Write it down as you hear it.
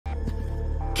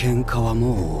喧嘩は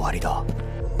もう終わりだ。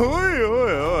おいお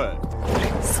いお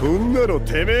い、そんなの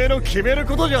てめえの決める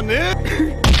ことじゃね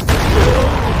え。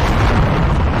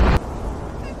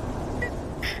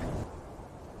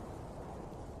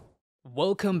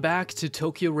Welcome back to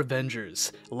Tokyo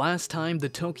Revengers. Last time, the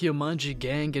Tokyo Manji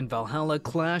gang and Valhalla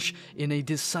clash in a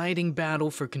deciding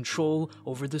battle for control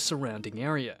over the surrounding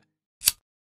area.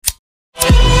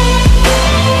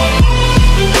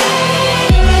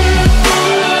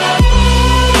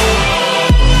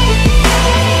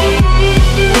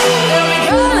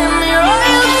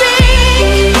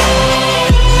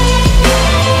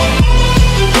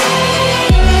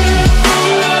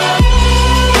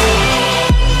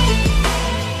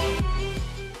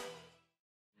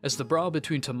 As the brawl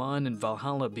between Taman and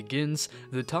Valhalla begins,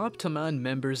 the top Taman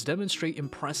members demonstrate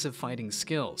impressive fighting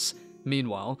skills.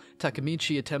 Meanwhile,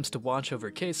 Takemichi attempts to watch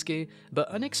over Keisuke, but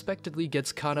unexpectedly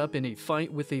gets caught up in a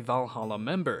fight with a Valhalla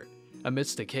member.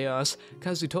 Amidst the chaos,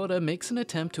 Kazutora makes an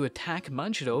attempt to attack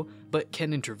Manjiro, but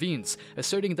Ken intervenes,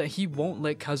 asserting that he won't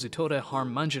let Kazutora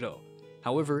harm Manjiro.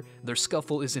 However, their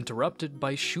scuffle is interrupted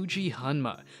by Shuji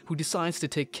Hanma, who decides to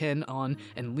take Ken on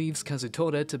and leaves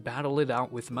Kazutora to battle it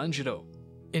out with Manjiro.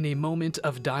 In a moment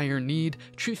of dire need,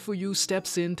 Chifuyu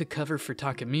steps in to cover for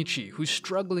Takemichi, who's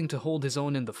struggling to hold his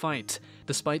own in the fight.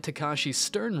 Despite Takashi's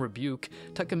stern rebuke,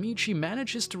 Takemichi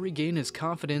manages to regain his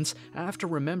confidence after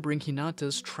remembering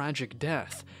Hinata's tragic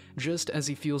death. Just as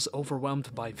he feels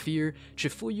overwhelmed by fear,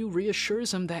 Chifuyu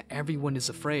reassures him that everyone is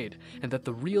afraid, and that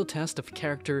the real test of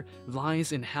character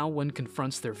lies in how one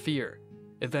confronts their fear.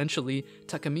 Eventually,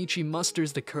 Takemichi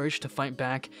musters the courage to fight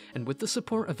back, and with the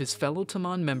support of his fellow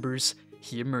Taman members,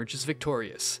 he emerges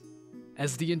victorious.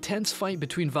 As the intense fight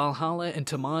between Valhalla and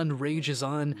Taman rages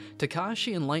on,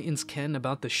 Takashi enlightens Ken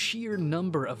about the sheer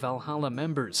number of Valhalla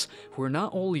members, who are not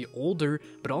only older,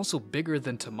 but also bigger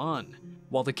than Taman.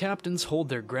 While the captains hold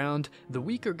their ground, the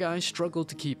weaker guys struggle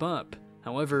to keep up.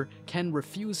 However, Ken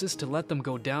refuses to let them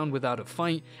go down without a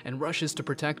fight and rushes to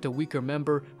protect a weaker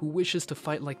member who wishes to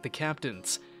fight like the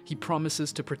captains. He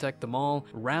promises to protect them all,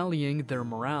 rallying their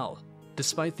morale.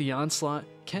 Despite the onslaught,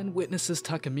 Ken witnesses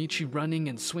Takemichi running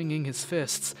and swinging his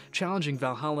fists, challenging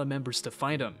Valhalla members to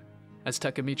fight him. As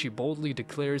Takemichi boldly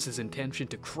declares his intention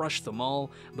to crush them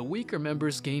all, the weaker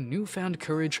members gain newfound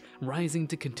courage, rising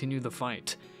to continue the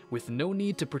fight. With no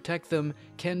need to protect them,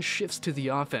 Ken shifts to the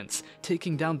offense,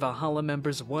 taking down Valhalla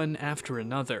members one after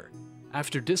another.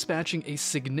 After dispatching a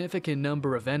significant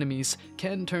number of enemies,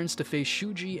 Ken turns to face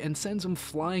Shuji and sends him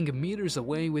flying meters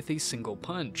away with a single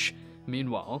punch.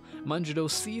 Meanwhile, Manjiro,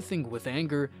 seething with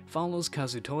anger, follows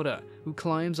Kazutora, who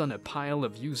climbs on a pile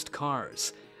of used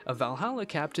cars. A Valhalla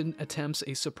captain attempts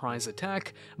a surprise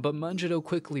attack, but Manjiro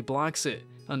quickly blocks it.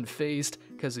 Unfazed,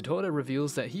 Kazutora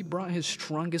reveals that he brought his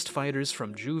strongest fighters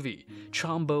from Juvie,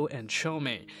 Chambo and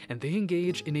Chome, and they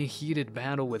engage in a heated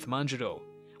battle with Manjiro.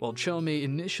 While Chome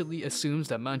initially assumes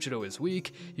that Manjiro is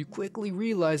weak, he quickly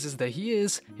realizes that he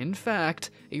is, in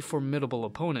fact, a formidable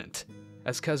opponent.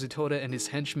 As Kazutora and his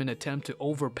henchmen attempt to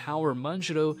overpower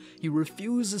Manjiro, he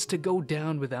refuses to go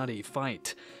down without a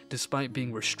fight. Despite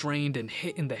being restrained and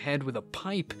hit in the head with a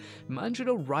pipe,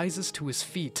 Manjiro rises to his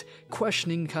feet,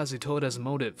 questioning Kazutora's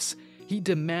motives. He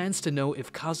demands to know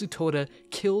if Kazutora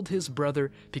killed his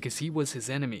brother because he was his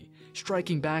enemy,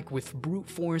 striking back with brute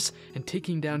force and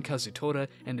taking down Kazutora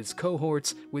and his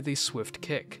cohorts with a swift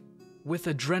kick. With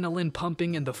adrenaline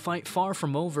pumping and the fight far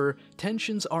from over,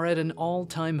 tensions are at an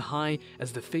all-time high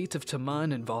as the fate of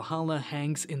Taman and Valhalla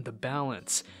hangs in the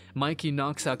balance. Mikey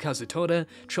knocks out Kazutora,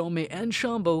 Chome, and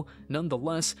Chambo.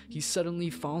 Nonetheless, he suddenly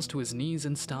falls to his knees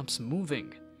and stops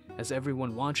moving. As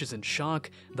everyone watches in shock,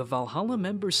 the Valhalla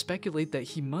members speculate that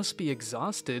he must be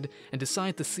exhausted and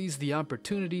decide to seize the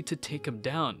opportunity to take him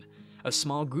down. A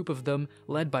small group of them,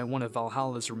 led by one of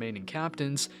Valhalla's remaining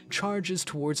captains, charges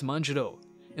towards Manjiro.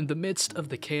 In the midst of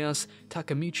the chaos,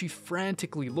 Takemichi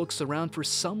frantically looks around for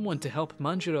someone to help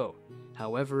Manjiro.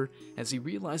 However, as he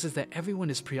realizes that everyone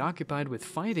is preoccupied with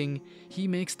fighting, he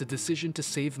makes the decision to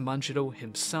save Manjiro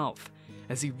himself.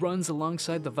 As he runs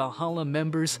alongside the Valhalla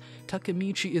members,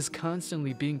 Takemichi is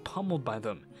constantly being pummeled by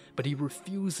them, but he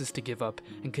refuses to give up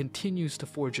and continues to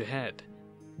forge ahead.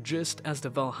 Just as the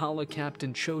Valhalla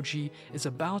captain Choji is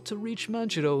about to reach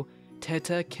Manjiro,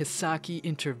 Teta Kisaki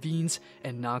intervenes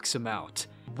and knocks him out.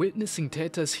 Witnessing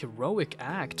Teta's heroic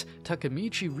act,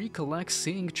 Takemichi recollects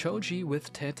seeing Choji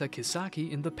with Teta Kisaki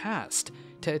in the past.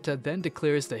 Teta then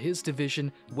declares that his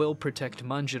division will protect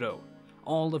Manjiro.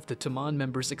 All of the Taman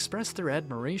members express their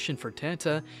admiration for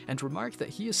Teta and remark that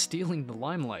he is stealing the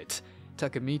limelight.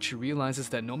 Takemichi realizes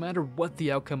that no matter what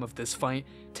the outcome of this fight,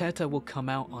 Teta will come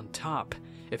out on top.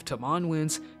 If Tamon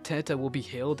wins, Teta will be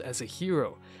hailed as a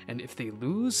hero, and if they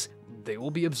lose, they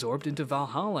will be absorbed into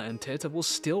Valhalla and Teta will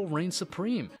still reign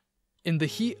supreme. In the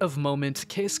heat of moment,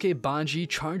 Keisuke Baji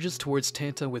charges towards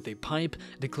Teta with a pipe,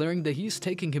 declaring that he's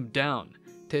taking him down.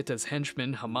 Teta's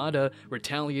henchman, Hamada,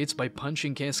 retaliates by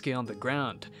punching Keisuke on the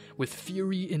ground. With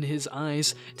fury in his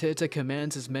eyes, Teta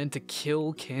commands his men to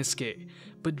kill Keisuke.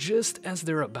 But just as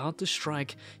they're about to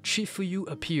strike, Chifuyu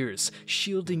appears,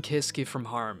 shielding Keisuke from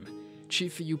harm.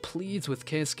 Chifuyu pleads with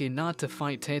Keisuke not to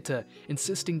fight Teta,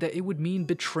 insisting that it would mean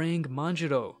betraying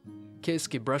Manjiro.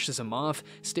 Keisuke brushes him off,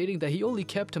 stating that he only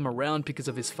kept him around because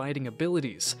of his fighting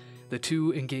abilities. The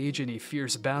two engage in a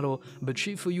fierce battle, but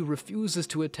Chifuyu refuses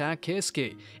to attack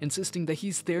Keisuke, insisting that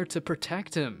he's there to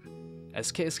protect him.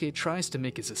 As Keisuke tries to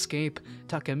make his escape,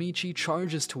 Takemichi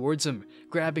charges towards him,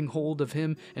 grabbing hold of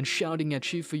him and shouting at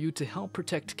Chifuyu to help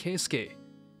protect Keisuke.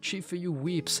 Chifuyu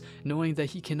weeps, knowing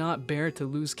that he cannot bear to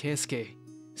lose Keisuke.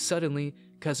 Suddenly,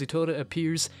 Kazutora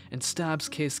appears and stabs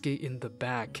Keisuke in the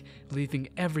back, leaving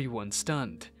everyone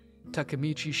stunned.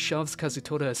 Takemichi shoves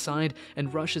Kazutora aside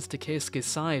and rushes to Keisuke's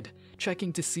side,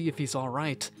 checking to see if he's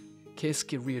alright.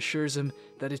 Keisuke reassures him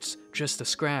that it's just a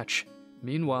scratch.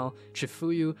 Meanwhile,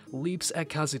 Chifuyu leaps at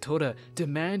Kazutora,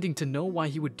 demanding to know why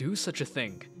he would do such a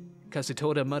thing.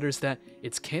 Kazutora mutters that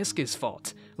it's Keisuke's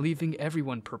fault, leaving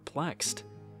everyone perplexed.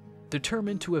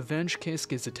 Determined to avenge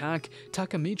Keisuke's attack,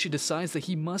 Takemichi decides that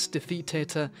he must defeat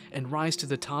Teta and rise to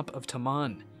the top of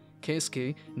Tamon.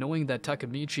 Keisuke, knowing that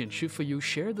Takemichi and Chifuyu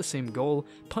share the same goal,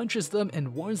 punches them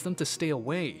and warns them to stay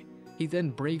away. He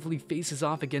then bravely faces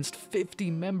off against 50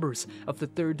 members of the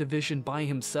 3rd Division by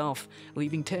himself,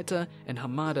 leaving Teta and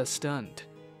Hamada stunned.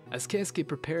 As Keisuke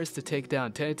prepares to take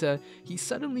down Teta, he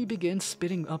suddenly begins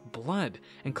spitting up blood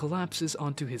and collapses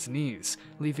onto his knees,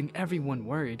 leaving everyone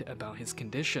worried about his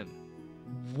condition.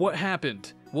 What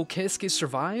happened? Will Keisuke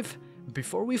survive?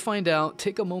 Before we find out,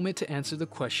 take a moment to answer the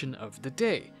question of the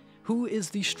day. Who is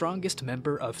the strongest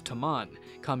member of Tamon?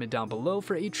 Comment down below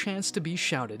for a chance to be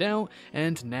shouted out,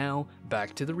 and now,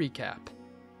 back to the recap.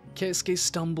 Keisuke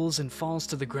stumbles and falls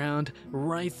to the ground,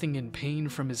 writhing in pain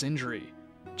from his injury.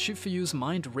 Chifuyu's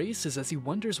mind races as he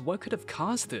wonders what could have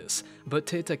caused this, but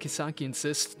Teta Kisaki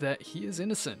insists that he is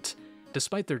innocent.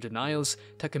 Despite their denials,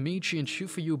 Takemichi and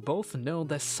Chifuyu both know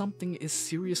that something is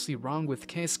seriously wrong with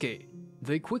Keisuke.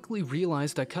 They quickly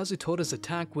realize that Kazutora's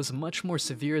attack was much more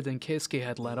severe than Keisuke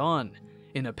had let on.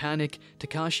 In a panic,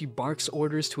 Takashi barks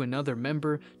orders to another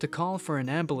member to call for an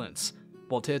ambulance,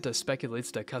 while Teta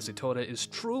speculates that Kazutora is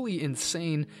truly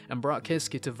insane and brought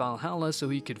Keisuke to Valhalla so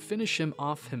he could finish him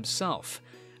off himself.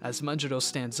 As Manjiro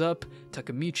stands up,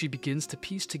 Takemichi begins to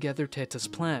piece together Teta's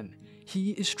plan.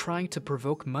 He is trying to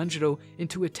provoke Manjiro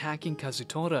into attacking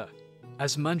Kazutora.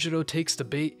 As Manjiro takes the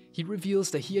bait, he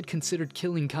reveals that he had considered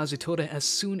killing Kazutora as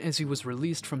soon as he was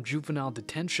released from juvenile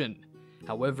detention.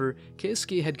 However,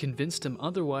 Keisuke had convinced him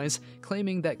otherwise,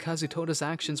 claiming that Kazutora's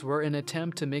actions were an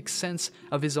attempt to make sense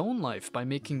of his own life by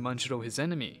making Manjiro his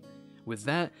enemy. With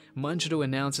that, Manjiro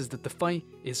announces that the fight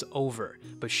is over,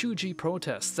 but Shuji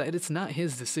protests that it's not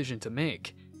his decision to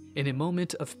make. In a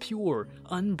moment of pure,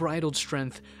 unbridled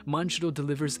strength, Manjiro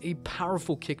delivers a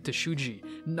powerful kick to Shuji,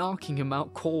 knocking him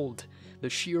out cold. The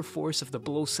sheer force of the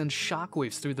blow sends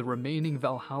shockwaves through the remaining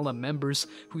Valhalla members,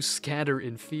 who scatter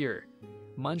in fear.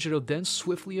 Manjiro then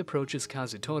swiftly approaches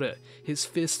Kazutora, his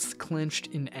fists clenched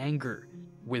in anger.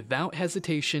 Without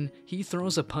hesitation, he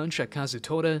throws a punch at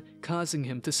Kazutora, causing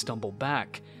him to stumble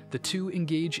back. The two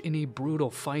engage in a brutal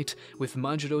fight, with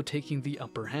Manjiro taking the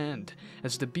upper hand.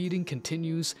 As the beating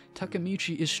continues,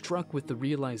 Takemichi is struck with the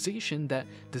realization that,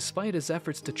 despite his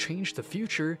efforts to change the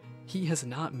future, he has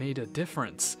not made a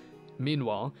difference.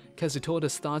 Meanwhile,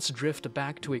 Kazutora's thoughts drift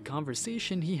back to a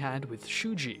conversation he had with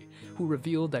Shuji, who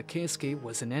revealed that Keisuke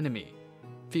was an enemy.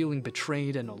 Feeling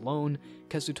betrayed and alone,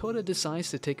 Kazutora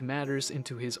decides to take matters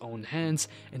into his own hands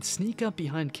and sneak up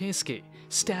behind Keisuke,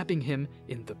 stabbing him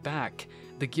in the back.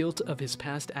 The guilt of his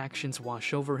past actions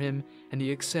wash over him, and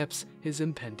he accepts his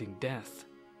impending death.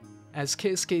 As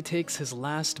Keisuke takes his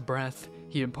last breath,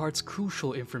 he imparts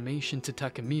crucial information to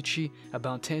Takemichi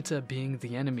about Teta being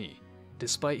the enemy.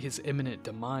 Despite his imminent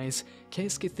demise,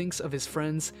 Keisuke thinks of his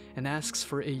friends and asks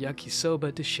for a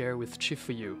yakisoba to share with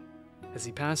Chifuyu. As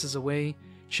he passes away,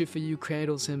 Chifuyu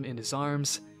cradles him in his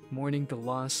arms, mourning the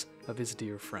loss of his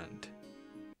dear friend.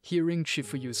 Hearing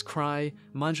Chifuyu's cry,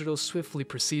 Manjiro swiftly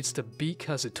proceeds to beat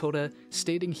Kazutora,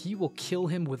 stating he will kill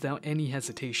him without any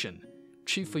hesitation.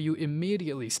 Chifuyu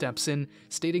immediately steps in,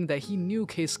 stating that he knew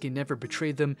Keisuke never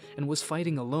betrayed them and was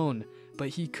fighting alone, but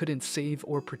he couldn't save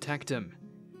or protect him.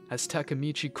 As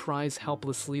Takemichi cries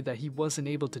helplessly that he wasn't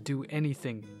able to do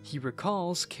anything, he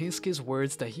recalls Keisuke's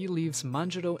words that he leaves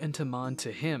Manjiro and Tamon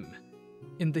to him.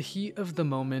 In the heat of the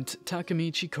moment,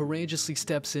 Takemichi courageously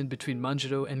steps in between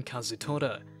Manjiro and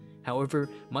Kazutora. However,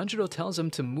 Manjiro tells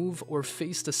him to move or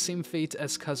face the same fate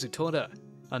as Kazutora.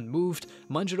 Unmoved,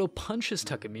 Manjiro punches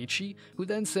Takemichi, who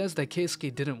then says that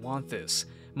Keisuke didn't want this.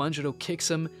 Manjiro kicks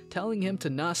him, telling him to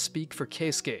not speak for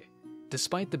Keisuke.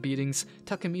 Despite the beatings,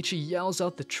 Takemichi yells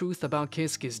out the truth about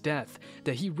Keisuke's death,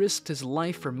 that he risked his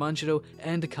life for Manjiro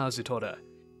and Kazutora.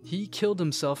 He killed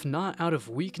himself not out of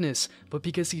weakness, but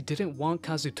because he didn't want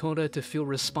Kazutora to feel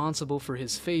responsible for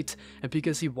his fate, and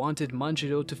because he wanted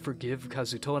Manjiro to forgive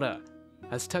Kazutora.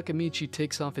 As Takemichi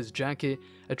takes off his jacket,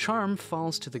 a charm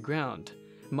falls to the ground.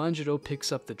 Manjiro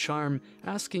picks up the charm,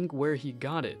 asking where he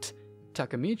got it.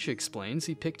 Takemichi explains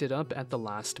he picked it up at the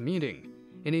last meeting.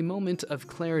 In a moment of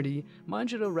clarity,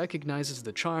 Manjiro recognizes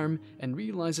the charm and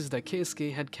realizes that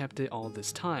Keisuke had kept it all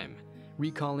this time,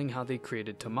 recalling how they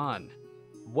created Tamon.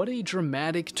 What a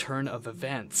dramatic turn of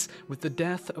events! With the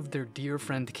death of their dear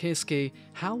friend Keisuke,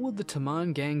 how will the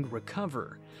Tamon gang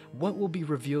recover? What will be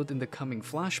revealed in the coming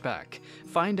flashback?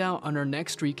 Find out on our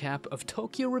next recap of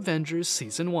Tokyo Revengers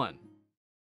Season 1.